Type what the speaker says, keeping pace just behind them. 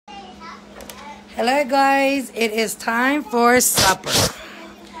Hello guys, it is time for supper.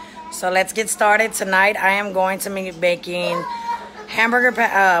 So let's get started. Tonight I am going to be making hamburger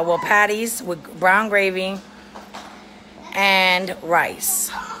patties with brown gravy and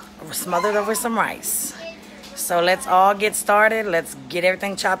rice, smothered over some rice. So let's all get started. Let's get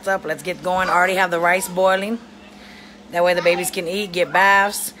everything chopped up. Let's get going. I already have the rice boiling. That way the babies can eat, get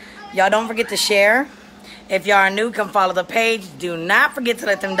baths. Y'all don't forget to share. If y'all are new, come follow the page. Do not forget to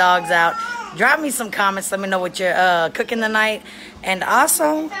let them dogs out. Drop me some comments. Let me know what you're cooking tonight. And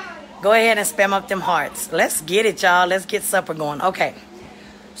also, go ahead and spam up them hearts. Let's get it, y'all. Let's get supper going. Okay.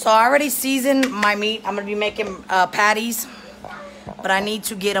 So I already seasoned my meat. I'm going to be making patties. But I need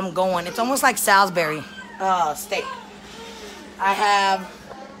to get them going. It's almost like Salisbury steak. I have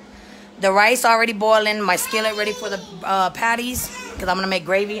the rice already boiling. My skillet ready for the patties. Because I'm going to make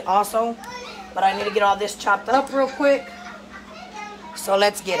gravy also. But I need to get all this chopped up real quick. So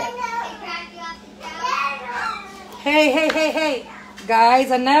let's get it. Hey.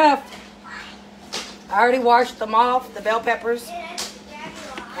 Guys, enough. I already washed them off, the bell peppers.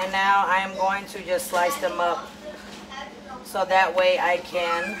 And now I am going to just slice them up. So that way I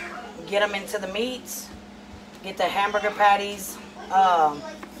can get them into the meats. Get the hamburger patties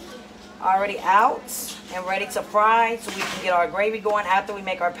already out and ready to fry. So we can get our gravy going after we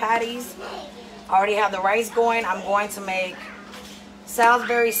make our patties. I already have the rice going. I'm going to make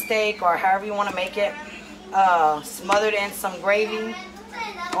Salisbury steak or however you want to make it. Smothered in some gravy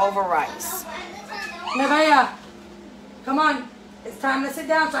over rice. Nevaeh, come on. It's time to sit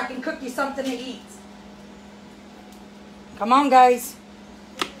down so I can cook you something to eat. Come on, guys.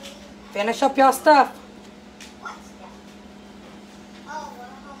 Finish up your stuff.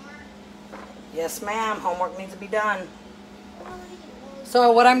 Yes, ma'am. Homework needs to be done.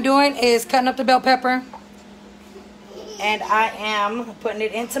 So what I'm doing is cutting up the bell pepper. And I am putting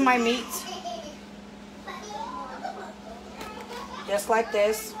it into my meat. Just like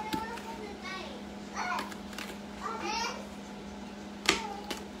this.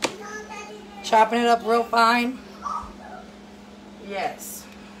 Chopping it up real fine. Yes.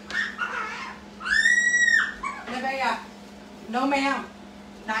 Nevaeh, no ma'am.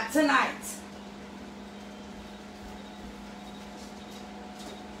 Not tonight.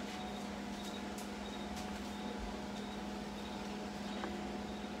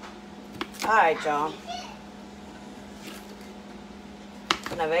 Alright, y'all.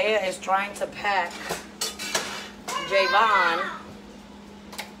 Nevaeh is trying to pack Javon,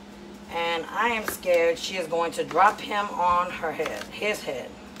 and I am scared she is going to drop him on her head, his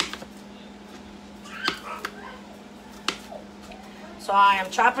head. So I am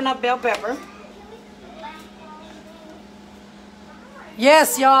chopping up bell pepper.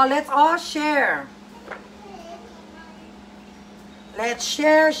 Yes, y'all, let's all share. Let's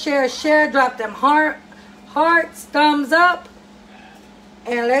share. Drop them hearts, thumbs up.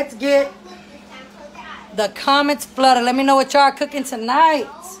 And let's get the comments flooded. Let me know what y'all are cooking tonight.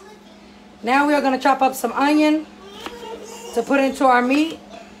 Now we are going to chop up some onion to put into our meat.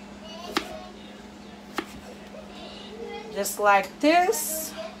 Just like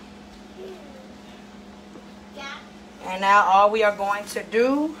this. And now all we are going to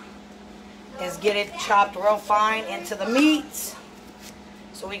do is get it chopped real fine into the meat.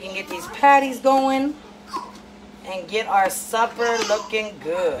 So we can get these patties going and get our supper looking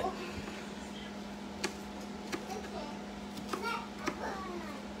good.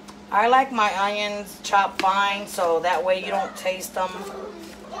 I like my onions chopped fine so that way you don't taste them.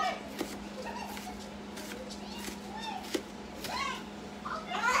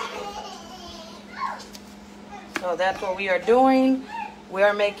 So that's what we are doing. We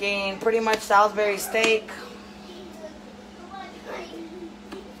are making pretty much Salisbury steak.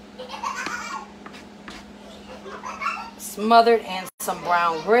 Smothered in some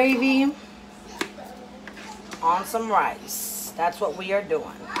brown gravy on some rice. That's what we are doing.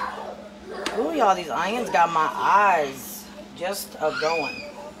 Ooh, y'all, these onions got my eyes just a-going.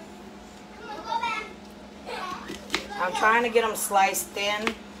 I'm trying to get them sliced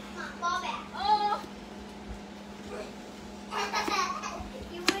thin.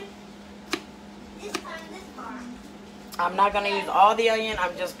 I'm not going to use all the onion.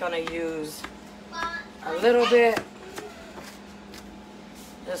 I'm just going to use a little bit.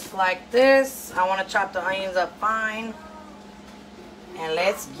 Just like this. I want to chop the onions up fine. And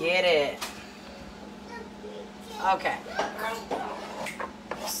let's get it. Okay.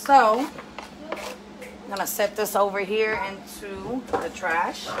 So, I'm going to set this over here into the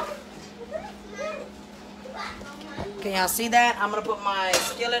trash. Can y'all see that? I'm going to put my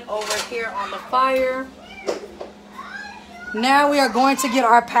skillet over here on the fire. Now we are going to get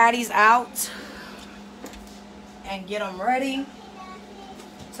our patties out. and get them ready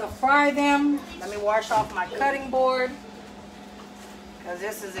to fry them. Let me wash off my cutting board, because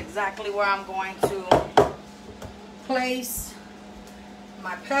this is exactly where I'm going to place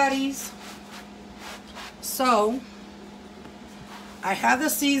my patties. So I have the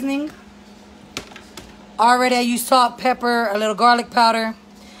seasoning already. I use salt, pepper, a little garlic powder.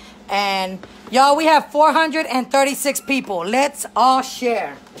 And y'all, we have 436 people. Let's all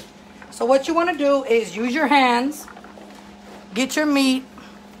share. So what you want to do is use your hands. Get your meat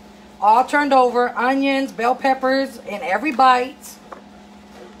all turned over. Onions, bell peppers in every bite.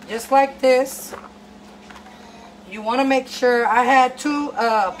 Just like this. You want to make sure. I had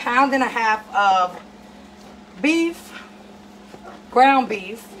 2.5 pounds of beef. Ground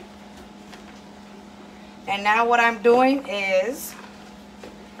beef. And now what I'm doing is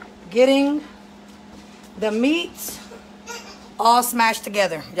getting the meat all smashed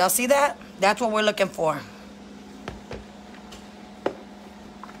together. Y'all see that? That's what we're looking for.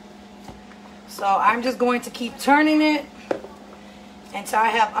 So I'm just going to keep turning it until I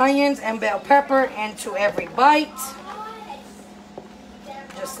have onions and bell pepper into every bite.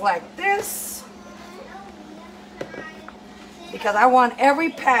 Just like this. Because I want every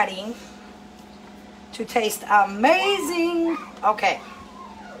patty to taste amazing. Okay.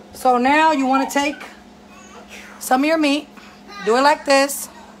 So now you want to take some of your meat. Do it like this.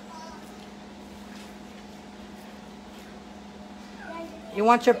 You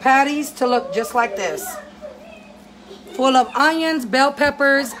want your patties to look just like this. Full of onions, bell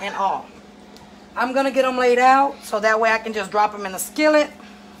peppers, and all. I'm going to get them laid out so that way I can just drop them in the skillet.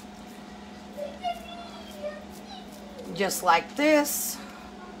 Just like this.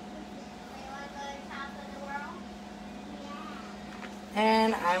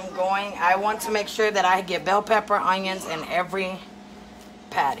 And I want to make sure that I get bell pepper, onions in every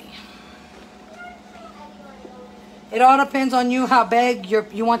patty. It all depends on you how big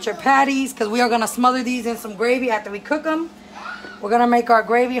you want your patties, because we are going to smother these in some gravy after we cook them. We're going to make our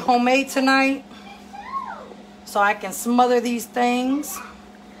gravy homemade tonight, so I can smother these things.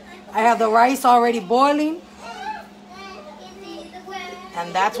 I have the rice already boiling,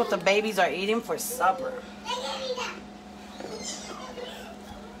 and that's what the babies are eating for supper.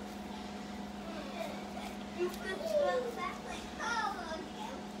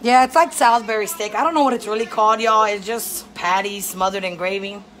 Yeah, it's like Salisbury steak. I don't know what it's really called, y'all. It's just patties smothered in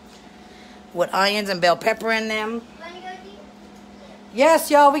gravy with onions and bell pepper in them. Yes,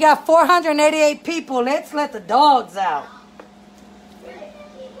 y'all, we got 488 people. Let's let the dogs out.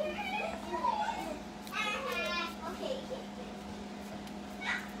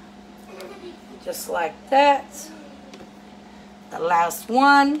 Just like that. The last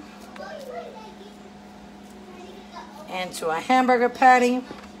one. Into a hamburger patty.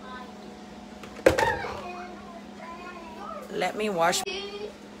 Let me wash.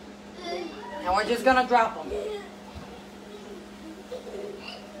 And we're just gonna drop them.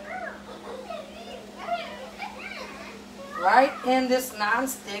 Right in this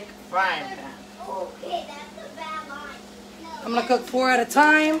non-stick frying pan. I'm gonna cook 4 at a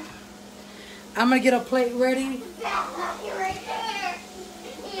time. I'm gonna get a plate ready.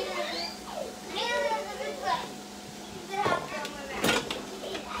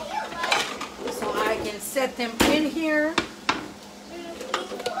 So I can set them in here.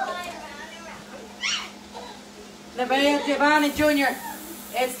 Giovanni Jr.,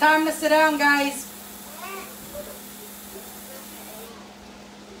 it's time to sit down, guys.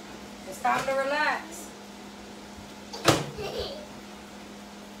 It's time to relax.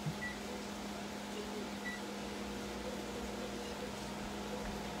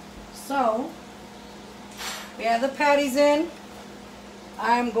 So, we have the patties in.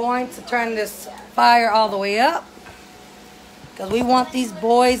 I'm going to turn this fire all the way up because we want these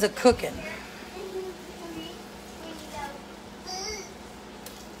boys a-cooking.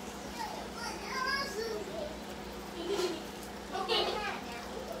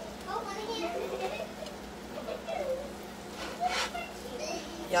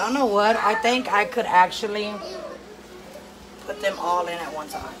 Y'all know what? I think I could actually put them all in at one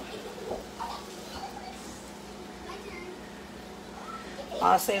time.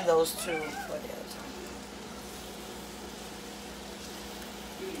 I'll save those 2 for this.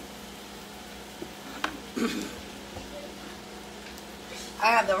 I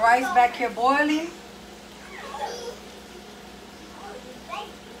have the rice back here boiling.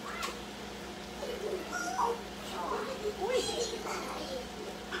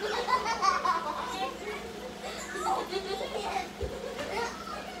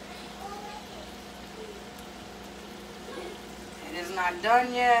 It is not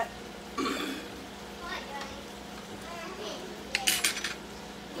done yet.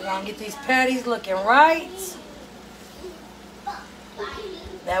 We're gonna get these patties looking right.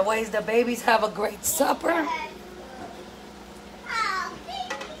 That way the babies have a great supper.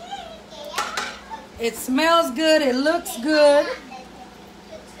 It smells good, it looks good.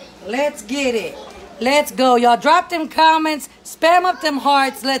 Let's get it. Let's go. Y'all drop them comments, spam up them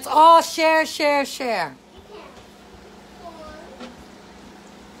hearts. Let's all share, share, share.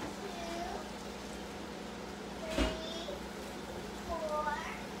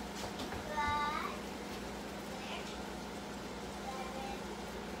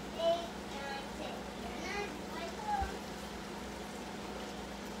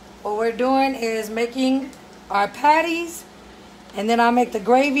 What we're doing is making our patties, and then I'll make the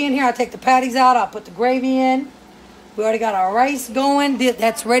gravy in here. I'll take the patties out, I'll put the gravy in. We already got our rice going.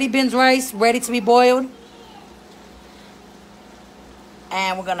 That's Ready Ben's rice, ready to be boiled.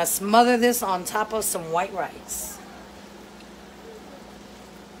 And we're gonna smother this on top of some white rice.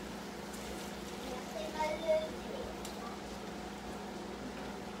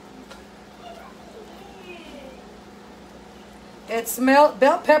 It smells,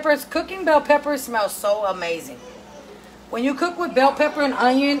 bell peppers, cooking bell peppers smells so amazing. When you cook with bell pepper and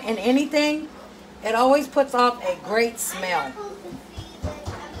onion and anything, it always puts off a great smell.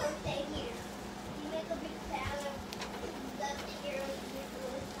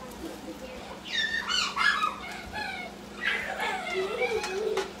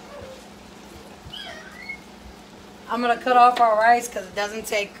 I'm going to cut off our rice because it doesn't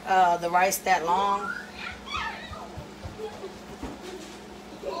take the rice that long.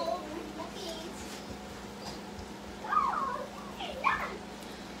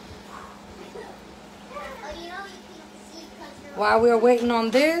 While we're waiting on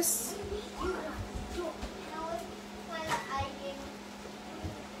this,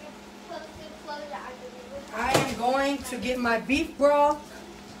 I am going to get my beef broth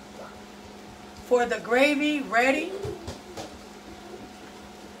for the gravy ready.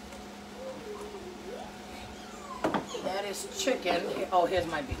 That is chicken. Oh, here's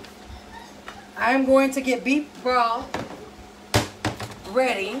my beef. I am going to get beef broth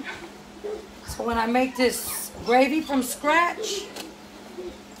ready. So when I make this gravy from scratch,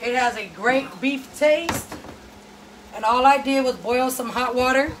 it has a great beef taste. And all I did was boil some hot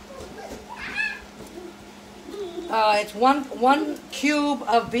water. It's one cube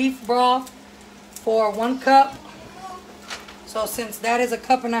of beef broth for 1 cup. So since that is a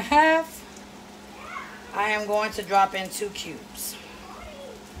cup and a half, I am going to drop in 2 cubes.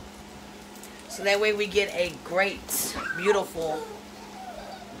 So that way we get a great, beautiful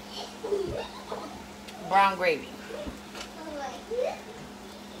brown gravy.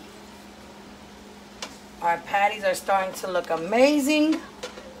 Our patties are starting to look amazing.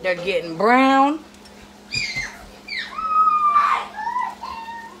 They're getting brown.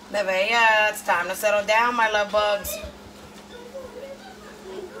 Nevaeh, it's time to settle down, my love bugs.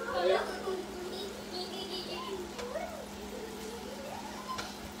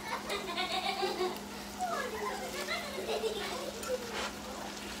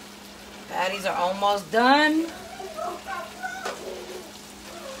 Patties are almost done.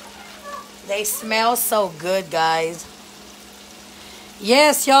 They smell so good, guys.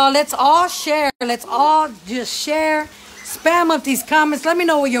 Yes, y'all, let's all share. Let's all just share. Spam up these comments. Let me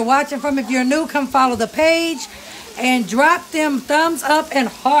know where you're watching from. If you're new, come follow the page and drop them thumbs up and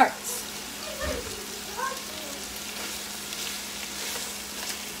hearts.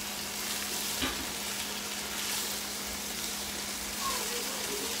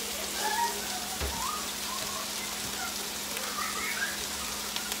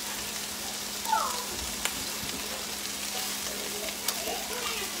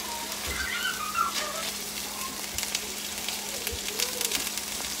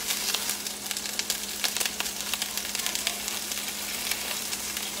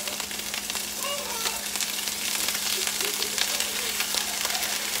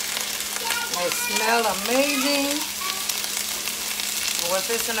 They smell amazing. We're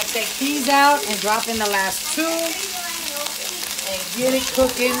just gonna take these out and drop in the last 2 and get it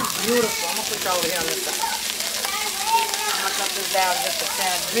cooking beautiful. I'm gonna put y'all over here on this side. I'm gonna cut this down just a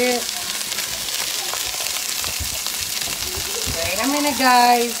tad bit. Wait a minute,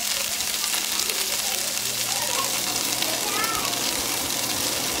 guys.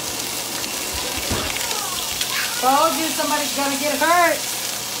 Told you somebody's gonna get hurt.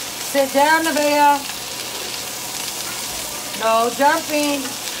 Sit down, Nevaeh. No jumping.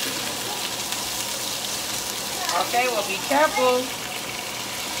 Okay, well, be careful.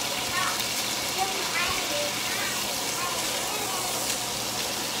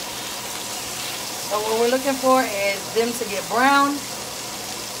 So what we're looking for is them to get brown.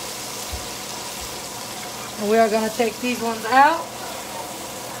 And we are going to take these ones out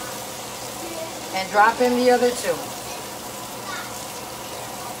and drop in the other two.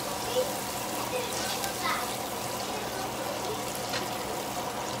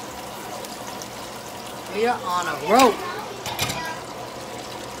 We are on a roll.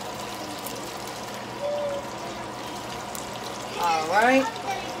 All right.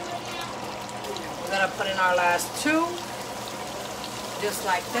 We're going to put in our last two. Just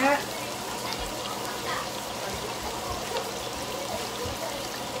like that.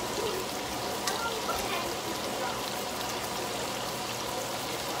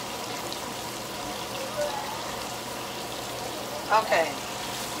 Okay.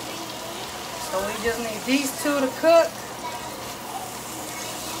 So we just need these two to cook.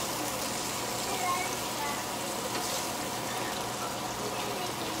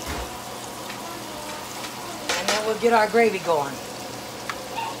 And then we'll get our gravy going.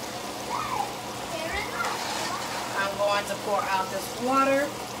 I'm going to pour out this water.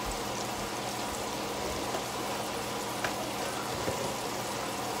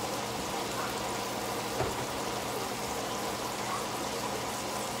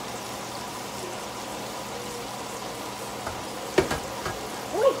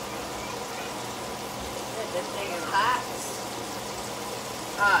 This thing is hot.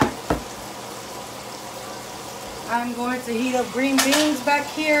 Alright. I'm going to heat up green beans back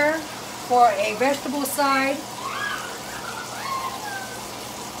here for a vegetable side.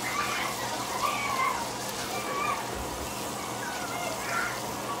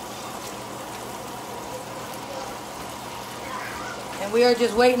 And we are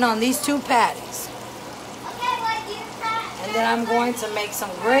just waiting on these two patties. And then I'm going to make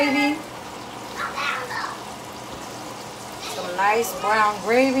some gravy. Some nice brown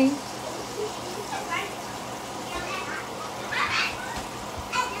gravy.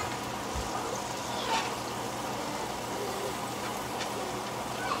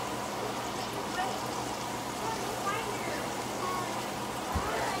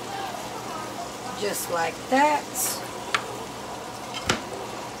 Just like that.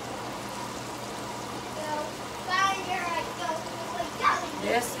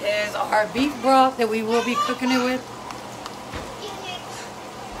 This is our beef broth that we will be cooking it with.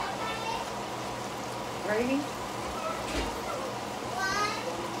 Gravy.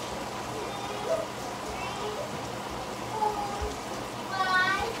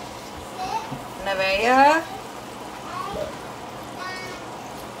 Nevaeh.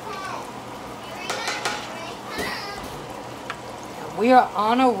 We are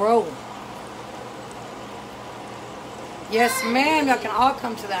on a roll. Yes, ma'am. Y'all can all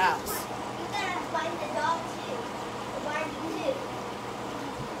come to the house. You gotta find the dog too. The Barbie too.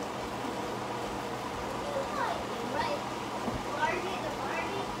 Right? Barbie, the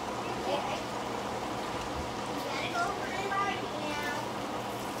Barbie. Okay. You gotta go for the Barbie now.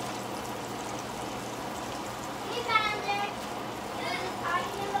 Hey, Bowser. This is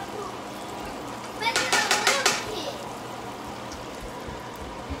Barbie in the pool. But you're a little kid.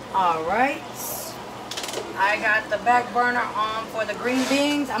 All right. I got the back burner on for the green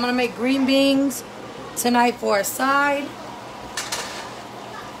beans. I'm gonna make green beans tonight for a side.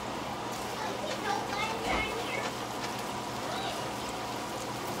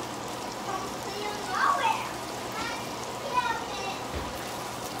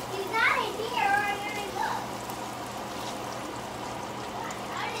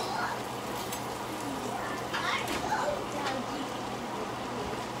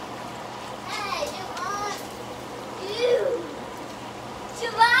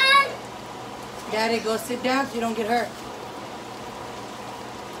 Daddy, go sit down so you don't get hurt.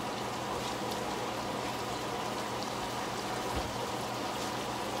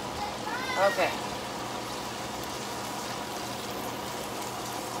 Okay.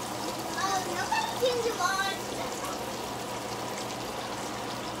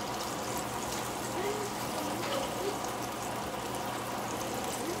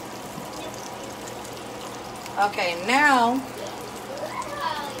 Okay, now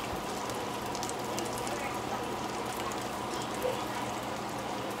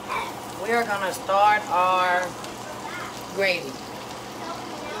we are gonna start our gravy.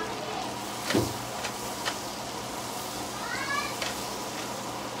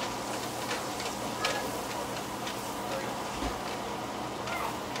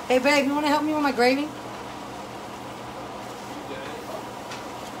 Hey babe, you wanna help me with my gravy?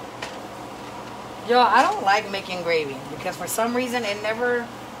 Yo, I don't like making gravy because for some reason it never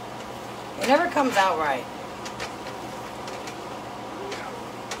comes out right.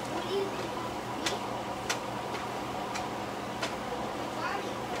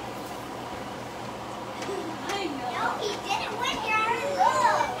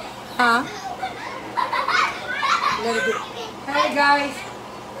 guys.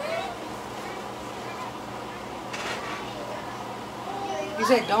 You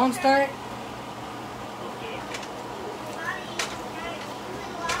said don't start?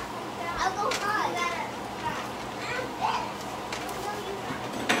 I'll go hard.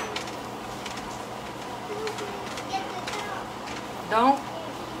 Don't.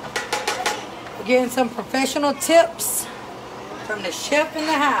 We're getting some professional tips from the chef in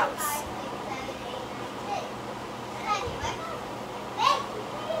the house.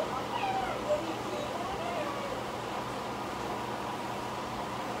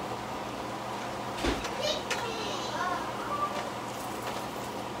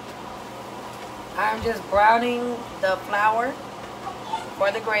 I'm just browning the flour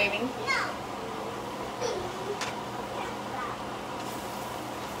for the gravy. We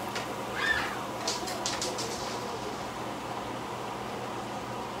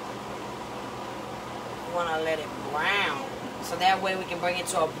want to let it brown so that way we can bring it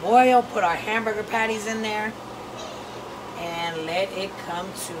to a boil, put our hamburger patties in there, and let it come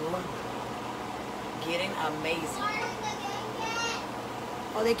to getting amazing.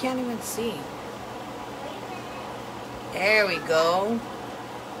 Oh, they can't even see. There we go.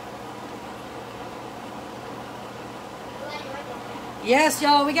 Yes,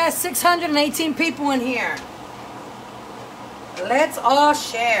 y'all, we got 618 people in here. Let's all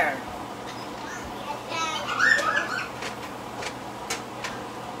share.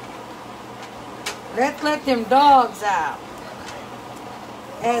 Let's let them dogs out.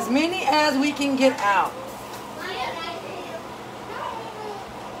 As many as we can get out.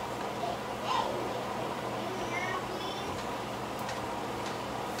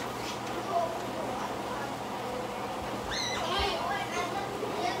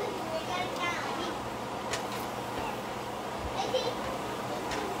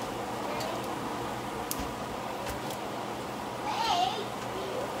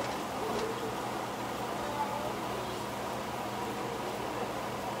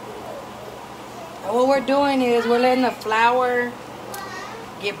 And what we're doing is we're letting the flour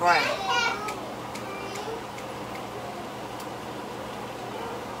get brown.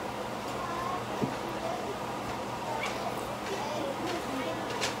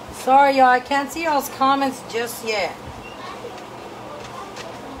 Sorry, y'all, I can't see y'all's comments just yet.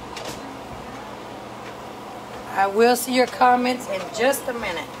 I will see your comments in just a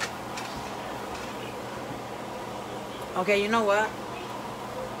minute. Okay, you know what?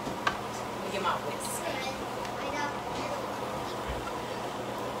 Let me get my whisk.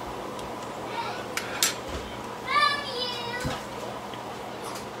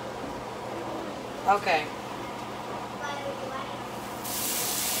 Okay.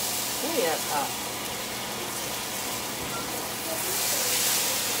 Ooh, that's hot.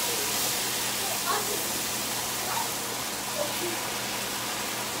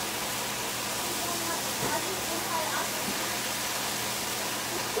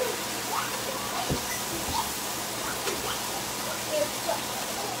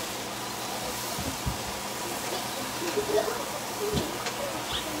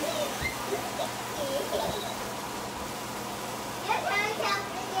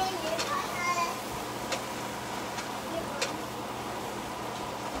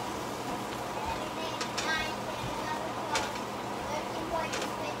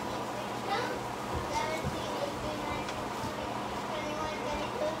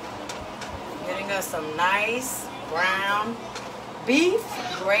 Getting us some nice brown beef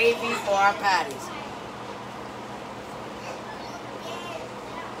gravy for our patties.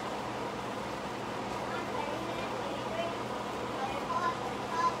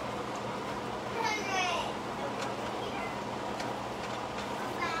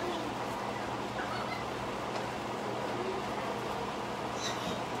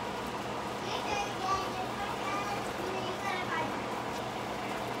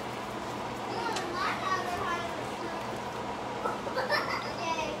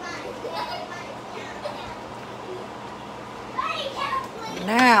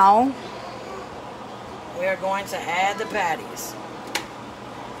 Now, we are going to add the patties.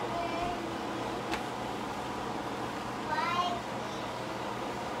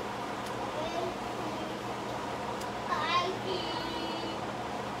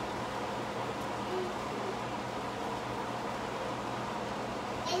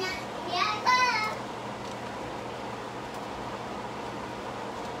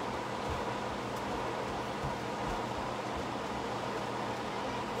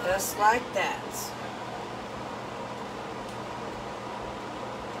 Just like that.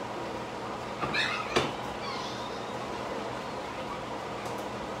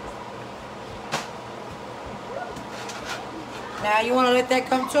 Now you want to let that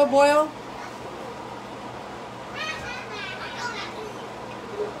come to a boil?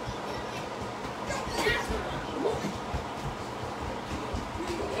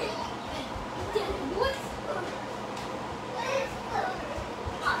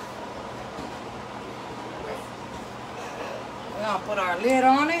 We're going to put our lid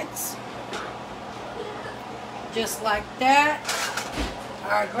on it. Just like that.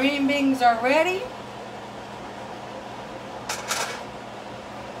 Our green beans are ready.